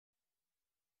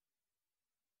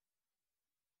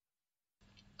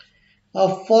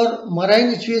For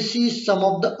marine HVAC, some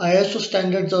of the ISO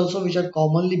standards also which are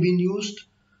commonly being used.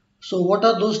 So what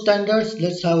are those standards?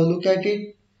 Let's have a look at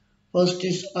it. First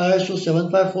is ISO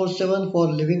 7547 for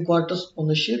living quarters on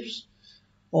the ships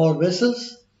or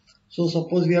vessels. So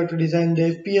suppose we have to design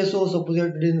the FPSO, suppose you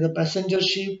have to design the passenger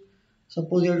ship,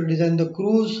 suppose you have to design the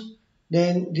cruise,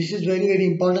 then this is very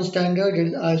important standard. It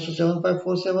is ISO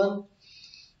 7547,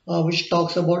 which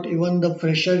talks about even the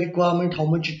pressure requirement, how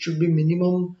much it should be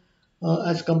minimum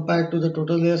as compared to the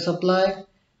total air supply.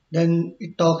 Then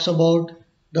it talks about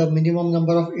the minimum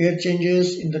number of air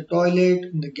changes in the toilet,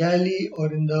 in the galley,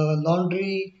 or in the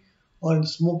laundry, or in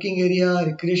smoking area,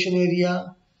 recreation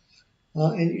area.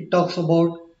 And it talks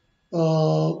about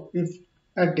if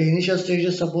at the initial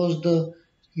stages, suppose the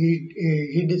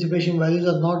heat dissipation values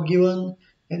are not given,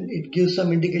 and it gives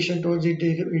some indication towards the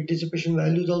heat dissipation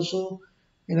values also.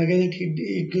 And again,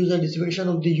 it gives a dissipation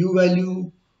of the U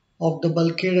value of the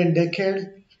bulkhead and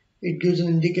deckhead. It gives an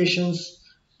indications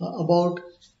about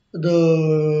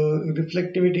the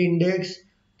reflectivity index.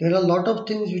 There are a lot of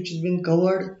things which has been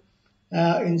covered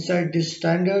inside this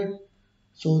standard.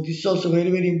 So this is also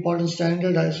very important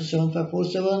standard, ISO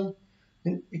 7547.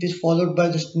 And it is followed by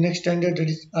the next standard, that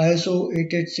is ISO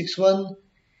 8861.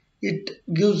 It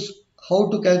gives how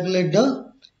to calculate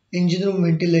the engine room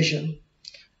ventilation.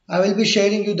 I will be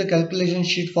sharing you the calculation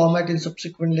sheet format in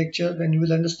subsequent lecture, when you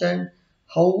will understand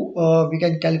how we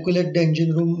can calculate the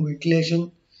engine room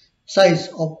ventilation size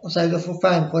of a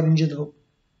fan for engine room.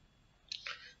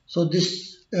 So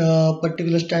this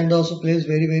particular standard also plays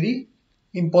very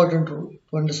important role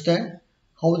to understand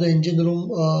how the engine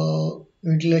room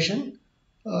ventilation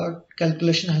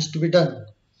calculation has to be done.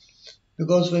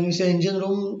 Because when we say engine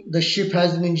room, the ship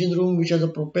has an engine room which has a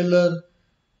propeller,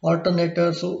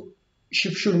 alternator, so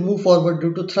ship should move forward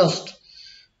due to thrust.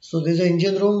 So there is an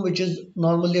engine room which is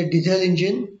normally a diesel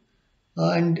engine,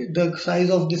 and the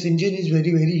size of this engine is very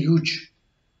huge.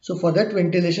 So for that,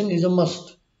 ventilation is a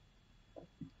must.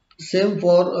 Same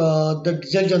for the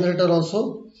diesel generator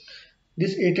also.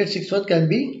 This 8861 can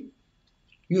be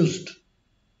used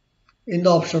in the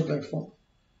offshore platform.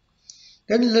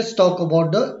 Then let's talk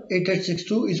about the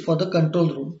 8862 is for the control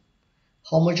room.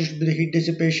 How much should be the heat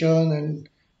dissipation and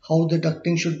how the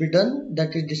ducting should be done,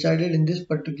 that is decided in this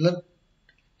particular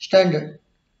standard.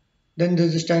 Then there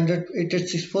is a standard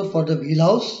 8864 for the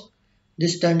wheelhouse.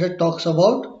 This standard talks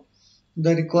about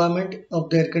the requirement of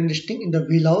the air conditioning in the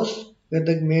wheelhouse, where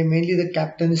mainly the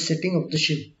captain is sitting of the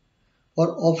ship. For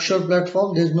offshore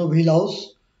platform, there is no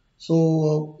wheelhouse,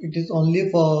 so it is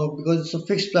only for, because it's a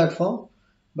fixed platform.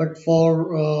 But for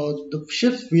the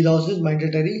ship's wheelhouse is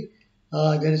mandatory.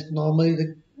 There is normally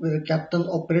the captain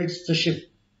operates the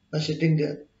ship by sitting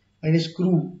there, and his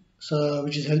crew,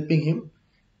 which is helping him,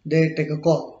 they take a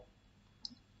call.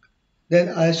 Then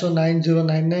ISO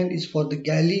 9099 is for the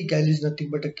galley. Galley is nothing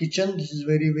but a kitchen. This is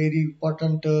very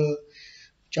important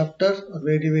chapter, a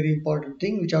very important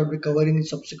thing which I will be covering in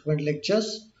subsequent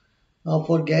lectures.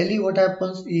 For galley, what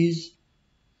happens is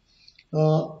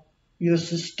your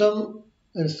system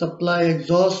supply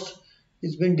exhaust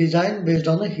is been designed based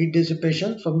on the heat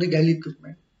dissipation from the galley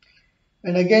equipment.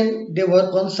 And again, they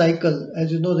work on cycle.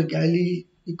 As you know, the galley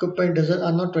equipment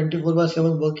are not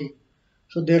 24/7 working.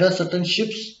 So there are certain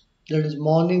shifts, that is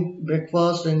morning,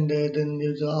 breakfast, and then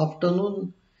there's the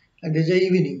afternoon, and there's the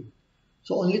evening.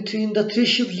 So only in the three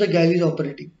shifts the galley is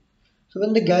operating. So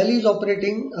when the galley is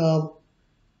operating,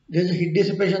 there's a heat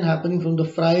dissipation happening from the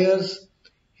fryers,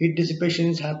 heat dissipation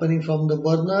is happening from the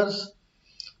burners.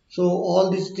 So all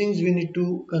these things we need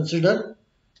to consider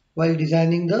while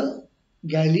designing the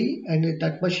galley, and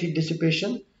that much heat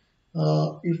dissipation.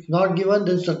 If not given,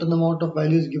 then certain amount of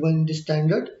value is given in the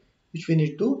standard which we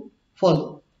need to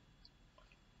follow.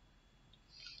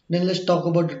 Then let's talk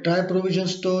about the dry provision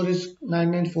store is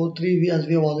 9943. As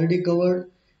we have already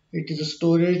covered, it is a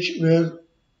storage where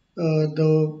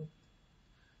the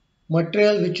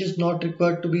material which is not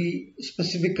required to be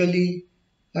specifically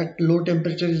at low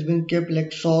temperature is being kept,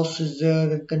 like sauce is there,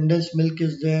 the condensed milk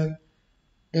is there,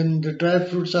 then the dry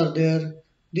fruits are there.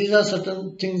 These are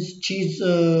certain things, cheese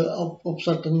of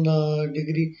certain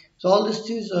degree. So all these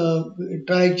things,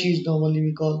 dry cheese normally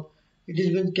we call, it is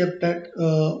being kept at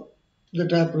the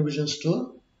dry provision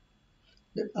store.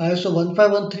 The ISO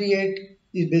 15138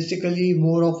 is basically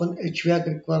more of an HVAC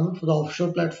requirement for the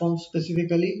offshore platform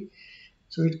specifically.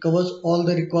 So it covers all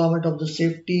the requirement of the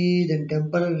safety, then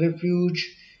temporary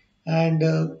refuge, and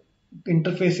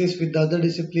interfaces with the other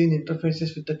discipline,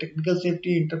 interfaces with the technical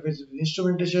safety, interfaces with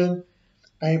instrumentation,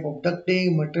 type of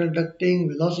ducting, material ducting,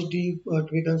 velocity to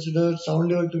be considered, sound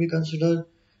level to be considered.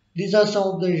 These are some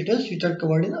of the details which are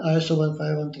covered in ISO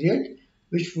 15138.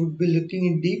 which would be looking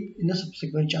in deep in a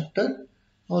subsequent chapter.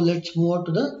 Now let's move on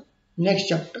to the next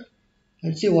chapter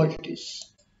and see what it is.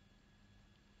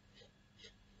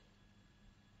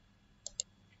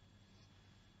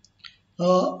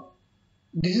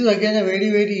 This is again a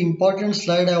very important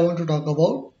slide I want to talk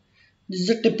about. This is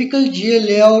a typical GA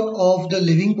layout of the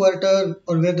living quarter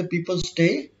or where the people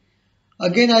stay.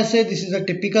 Again, I say this is a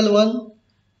typical one.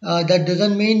 That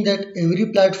doesn't mean that every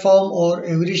platform or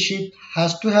every ship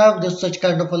has to have such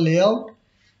kind of a layout.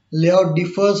 Layout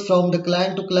differs from the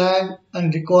client to client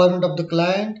and requirement of the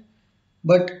client,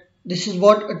 but this is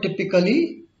what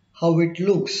typically how it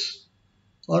looks.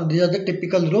 Or these are the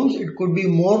typical rooms. It could be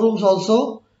more rooms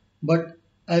also, but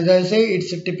as I say,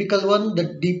 it's a typical one. The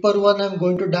deeper one I'm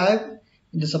going to dive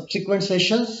in the subsequent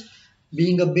sessions.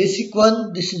 Being a basic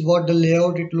one, this is what the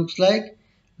layout it looks like.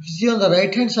 If you see on the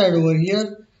right hand side over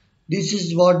here, this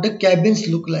is what the cabins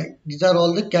look like. These are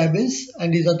all the cabins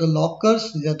and these are the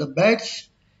lockers, these are the beds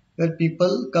where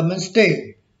people come and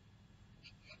stay.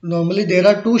 Normally there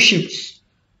are two shifts.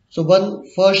 So one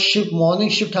first shift, morning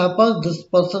shift happens, this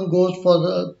person goes for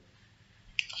the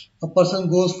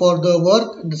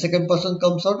work and the second person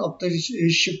comes out after his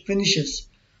shift finishes.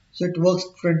 So it works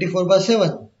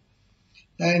 24/7.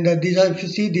 And these are, if you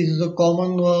see, this is a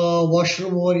common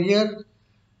washroom over here,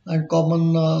 and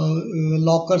common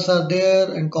lockers are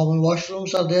there, and common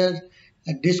washrooms are there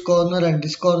at this corner and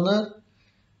this corner.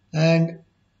 And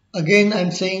again,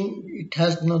 I'm saying it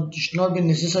should not be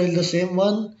necessarily the same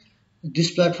one.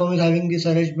 This platform is having this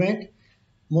arrangement.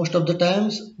 Most of the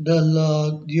times,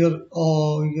 your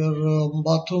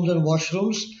bathrooms and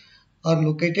washrooms are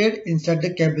located inside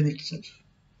the cabin itself.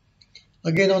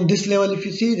 Again, on this level, if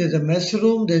you see, there's a mess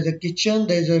room, there's a kitchen,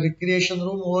 there's a recreation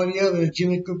room over here where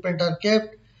gym equipment are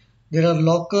kept. There are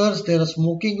lockers, there are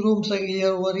smoking rooms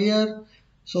over here.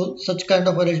 So such kind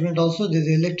of arrangement also, there's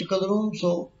an electrical room.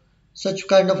 So such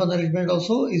kind of an arrangement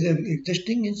also is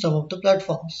existing in some of the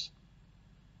platforms.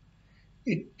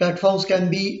 Platforms can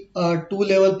be a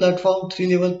 2-level platform,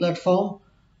 3-level platform,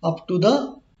 up to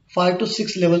the 5 to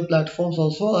 6 level platforms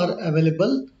also are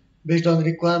available based on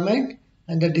requirement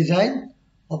and the design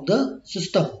of the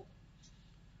system.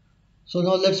 So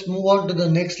now let's move on to the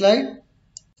next slide.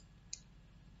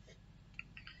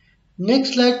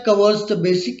 Next slide covers the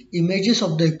basic images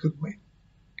of the equipment.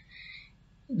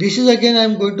 This is again I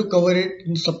am going to cover it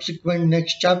in subsequent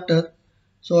next chapter.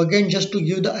 So again, just to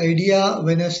give the idea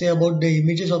when I say about the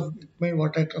images of equipment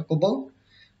what I talk about.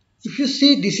 If you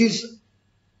see, this is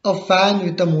a fan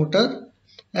with a motor,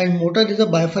 and motor is a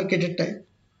bifurcated type.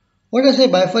 What I say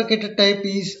bifurcated type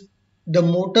is the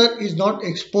motor is not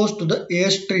exposed to the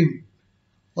airstream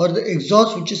or the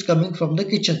exhaust which is coming from the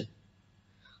kitchen.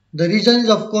 The reason is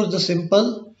of course the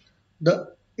simple.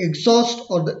 The exhaust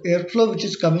or the airflow which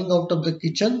is coming out of the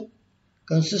kitchen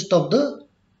consists of the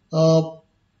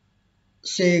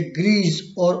say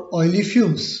grease or oily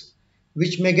fumes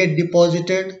which may get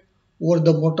deposited over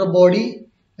the motor body,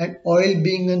 and oil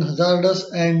being an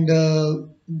hazardous and a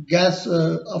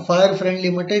fire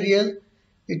friendly material,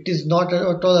 it is not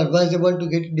at all advisable to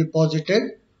get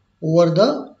deposited over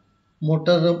the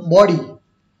motor body.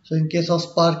 So in case of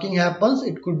sparking happens,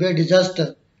 it could be a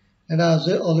disaster. And as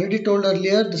I already told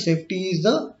earlier, the safety is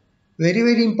a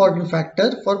very important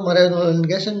factor for marine oil and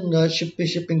gas and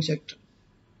shipping sector.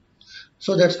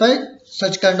 So that's why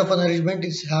such kind of an arrangement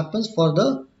happens for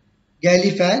the galley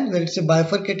fan, where it's a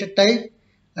bifurcated type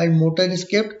and motor is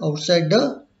kept outside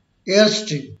the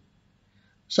airstream.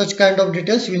 Such kind of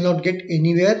details will not get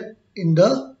anywhere in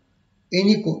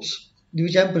any course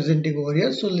which I am presenting over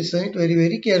here. So listen it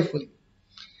very carefully.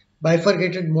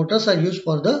 Bifurcated motors are used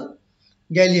for the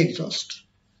galley exhaust.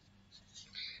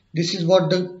 This is what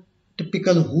the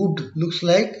typical hood looks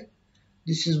like.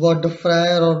 This is what the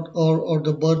fryer or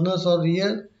the burners are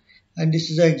here, and this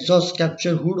is the exhaust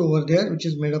capture hood over there which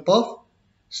is made up of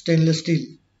stainless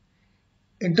steel.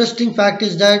 Interesting fact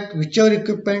is that whichever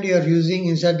equipment you are using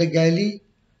inside the galley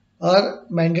are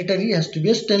mandatory has to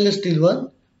be a stainless steel one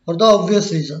for the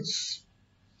obvious reasons.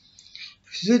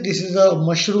 See, this is a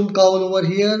mushroom cowl over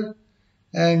here,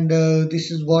 and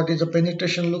this is what is the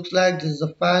penetration looks like. This is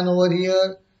a fan over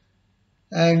here,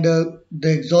 and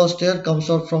the exhaust air comes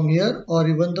out from here, or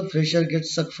even the fresh air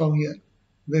gets sucked from here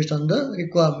based on the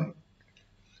requirement.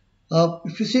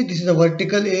 If you see, this is a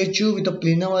vertical AHU with a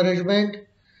plenum arrangement.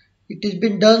 It has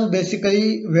been done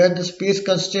basically where the space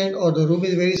constraint or the room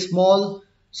is very small.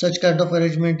 Such kind of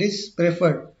arrangement is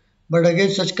preferred. But again,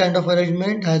 such kind of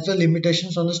arrangement has the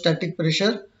limitations on the static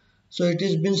pressure. So it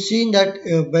has been seen that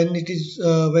when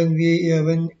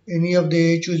any of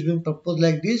the AHU has been proposed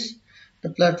like this, the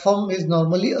platform is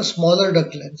normally a smaller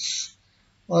duct length.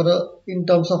 or in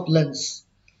terms of lengths.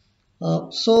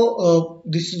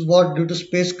 This is what, due to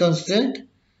space constraint,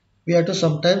 we have to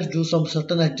sometimes do some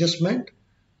certain adjustment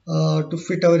to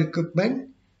fit our equipment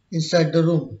inside the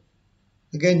room.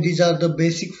 Again, these are the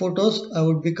basic photos. I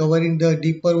would be covering the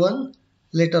deeper one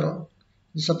later on in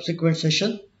the subsequent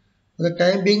session. For the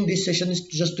time being, this session is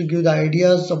just to give the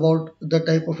ideas about the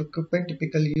type of equipment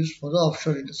typically used for the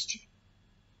offshore industry.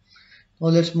 Now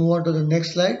let's move on to the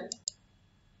next slide.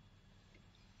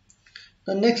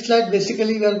 The next slide,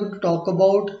 basically we are going to talk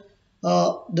about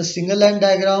the single line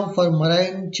diagram for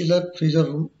marine chiller freezer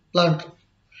room plant room.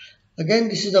 Again,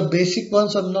 this is a basic one,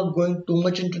 so I'm not going too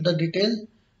much into the detail.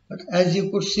 But as you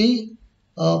could see,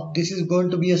 this is going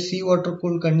to be a seawater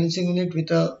cooled condensing unit with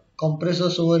a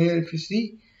compressors over here if you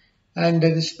see, and the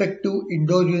respective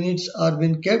indoor units are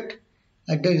being kept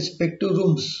at the respective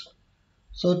rooms.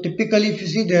 So typically if you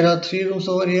see, there are 3 rooms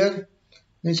over here.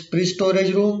 There's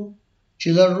pre-storage room,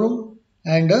 chiller room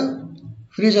and a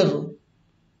freezer room.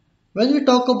 When we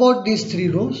talk about these 3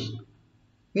 rooms,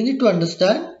 we need to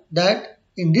understand that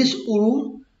in this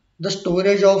room the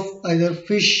storage of either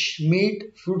fish,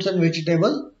 meat, fruits and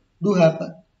vegetable do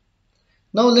happen.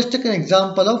 Now let's take an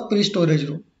example of pre-storage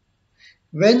room.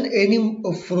 When any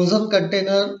frozen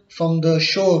container from the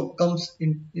shore comes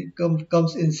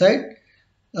inside,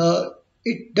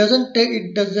 it doesn't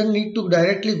need to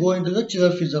directly go into the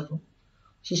chiller freezer room.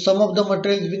 So some of the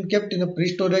material has been kept in a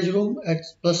pre-storage room at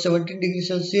plus 17 degrees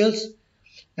Celsius,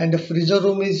 and the freezer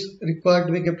room is required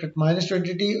to be kept at minus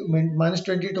 20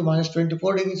 to minus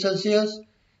 24 degrees Celsius,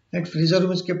 and freezer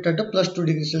room is kept at a plus 2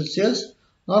 degrees Celsius.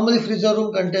 Normally freezer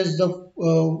room contains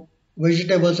the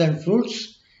vegetables and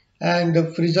fruits, and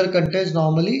the freezer contains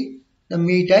normally the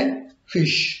meat and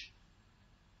fish.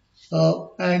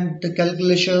 And the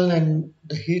calculation and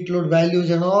the heat load values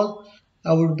and all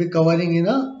I would be covering in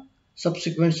a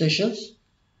subsequent sessions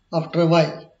after a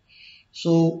while.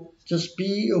 So just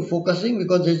be focusing,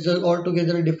 because there's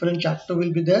altogether a different chapter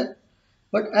will be there.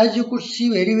 But as you could see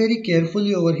very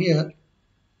carefully over here,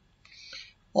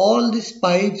 all these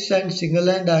pipes and single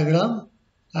line diagram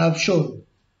I have shown,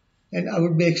 and I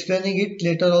would be explaining it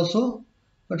later also.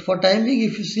 But for time being,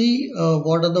 if you see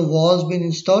what are the walls being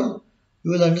installed,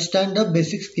 you will understand the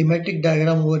basic schematic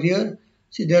diagram over here.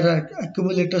 See, there are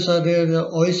accumulators are there, the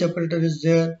oil separator is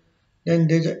there, then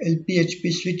there's a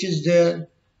LP-HP switch is there,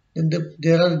 then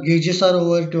there are gauges are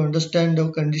over to understand the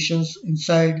conditions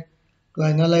inside, to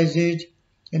analyze it.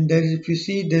 And there is, if you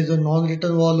see, there's a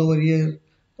non-return wall over here.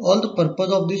 All the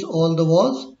purpose of this, all the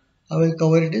walls, I will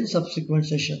cover it in subsequent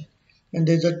session. And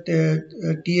there's a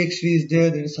TXV is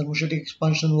there, there is thermostatic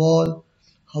expansion wall,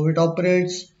 how it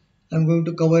operates. I'm going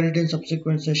to cover it in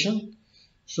subsequent session.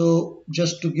 So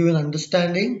just to give an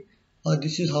understanding,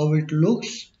 this is how it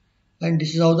looks, and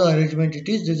this is how the arrangement it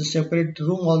is. There's a separate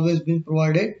room always been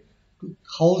provided to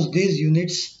house these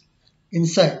units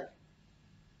inside.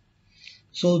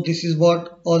 So this is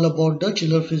what all about the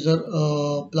chiller freezer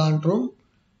plant room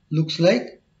looks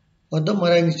like for the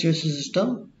marine HVAC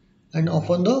system and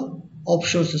often the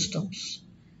offshore systems.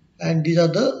 And these are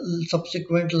the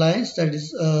subsequent lines, that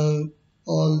is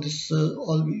all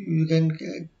you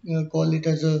can call it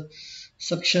as a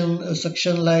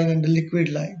suction line and the liquid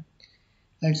line.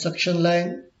 And suction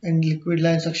line and liquid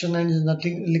line, suction line is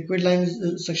nothing, liquid line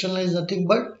is, suction line is nothing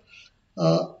but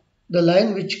the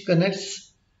line which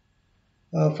connects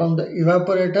from the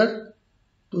evaporator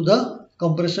to the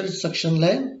compressor is suction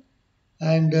line,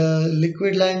 and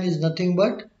liquid line is nothing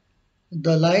but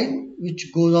the line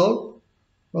which goes out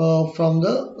from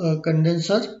the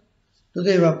condenser to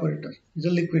the evaporator is a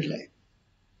liquid line.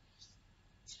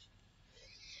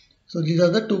 So these are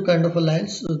the two kind of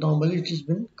lines normally it has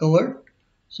been covered.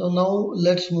 So now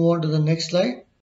let's move on to the next slide.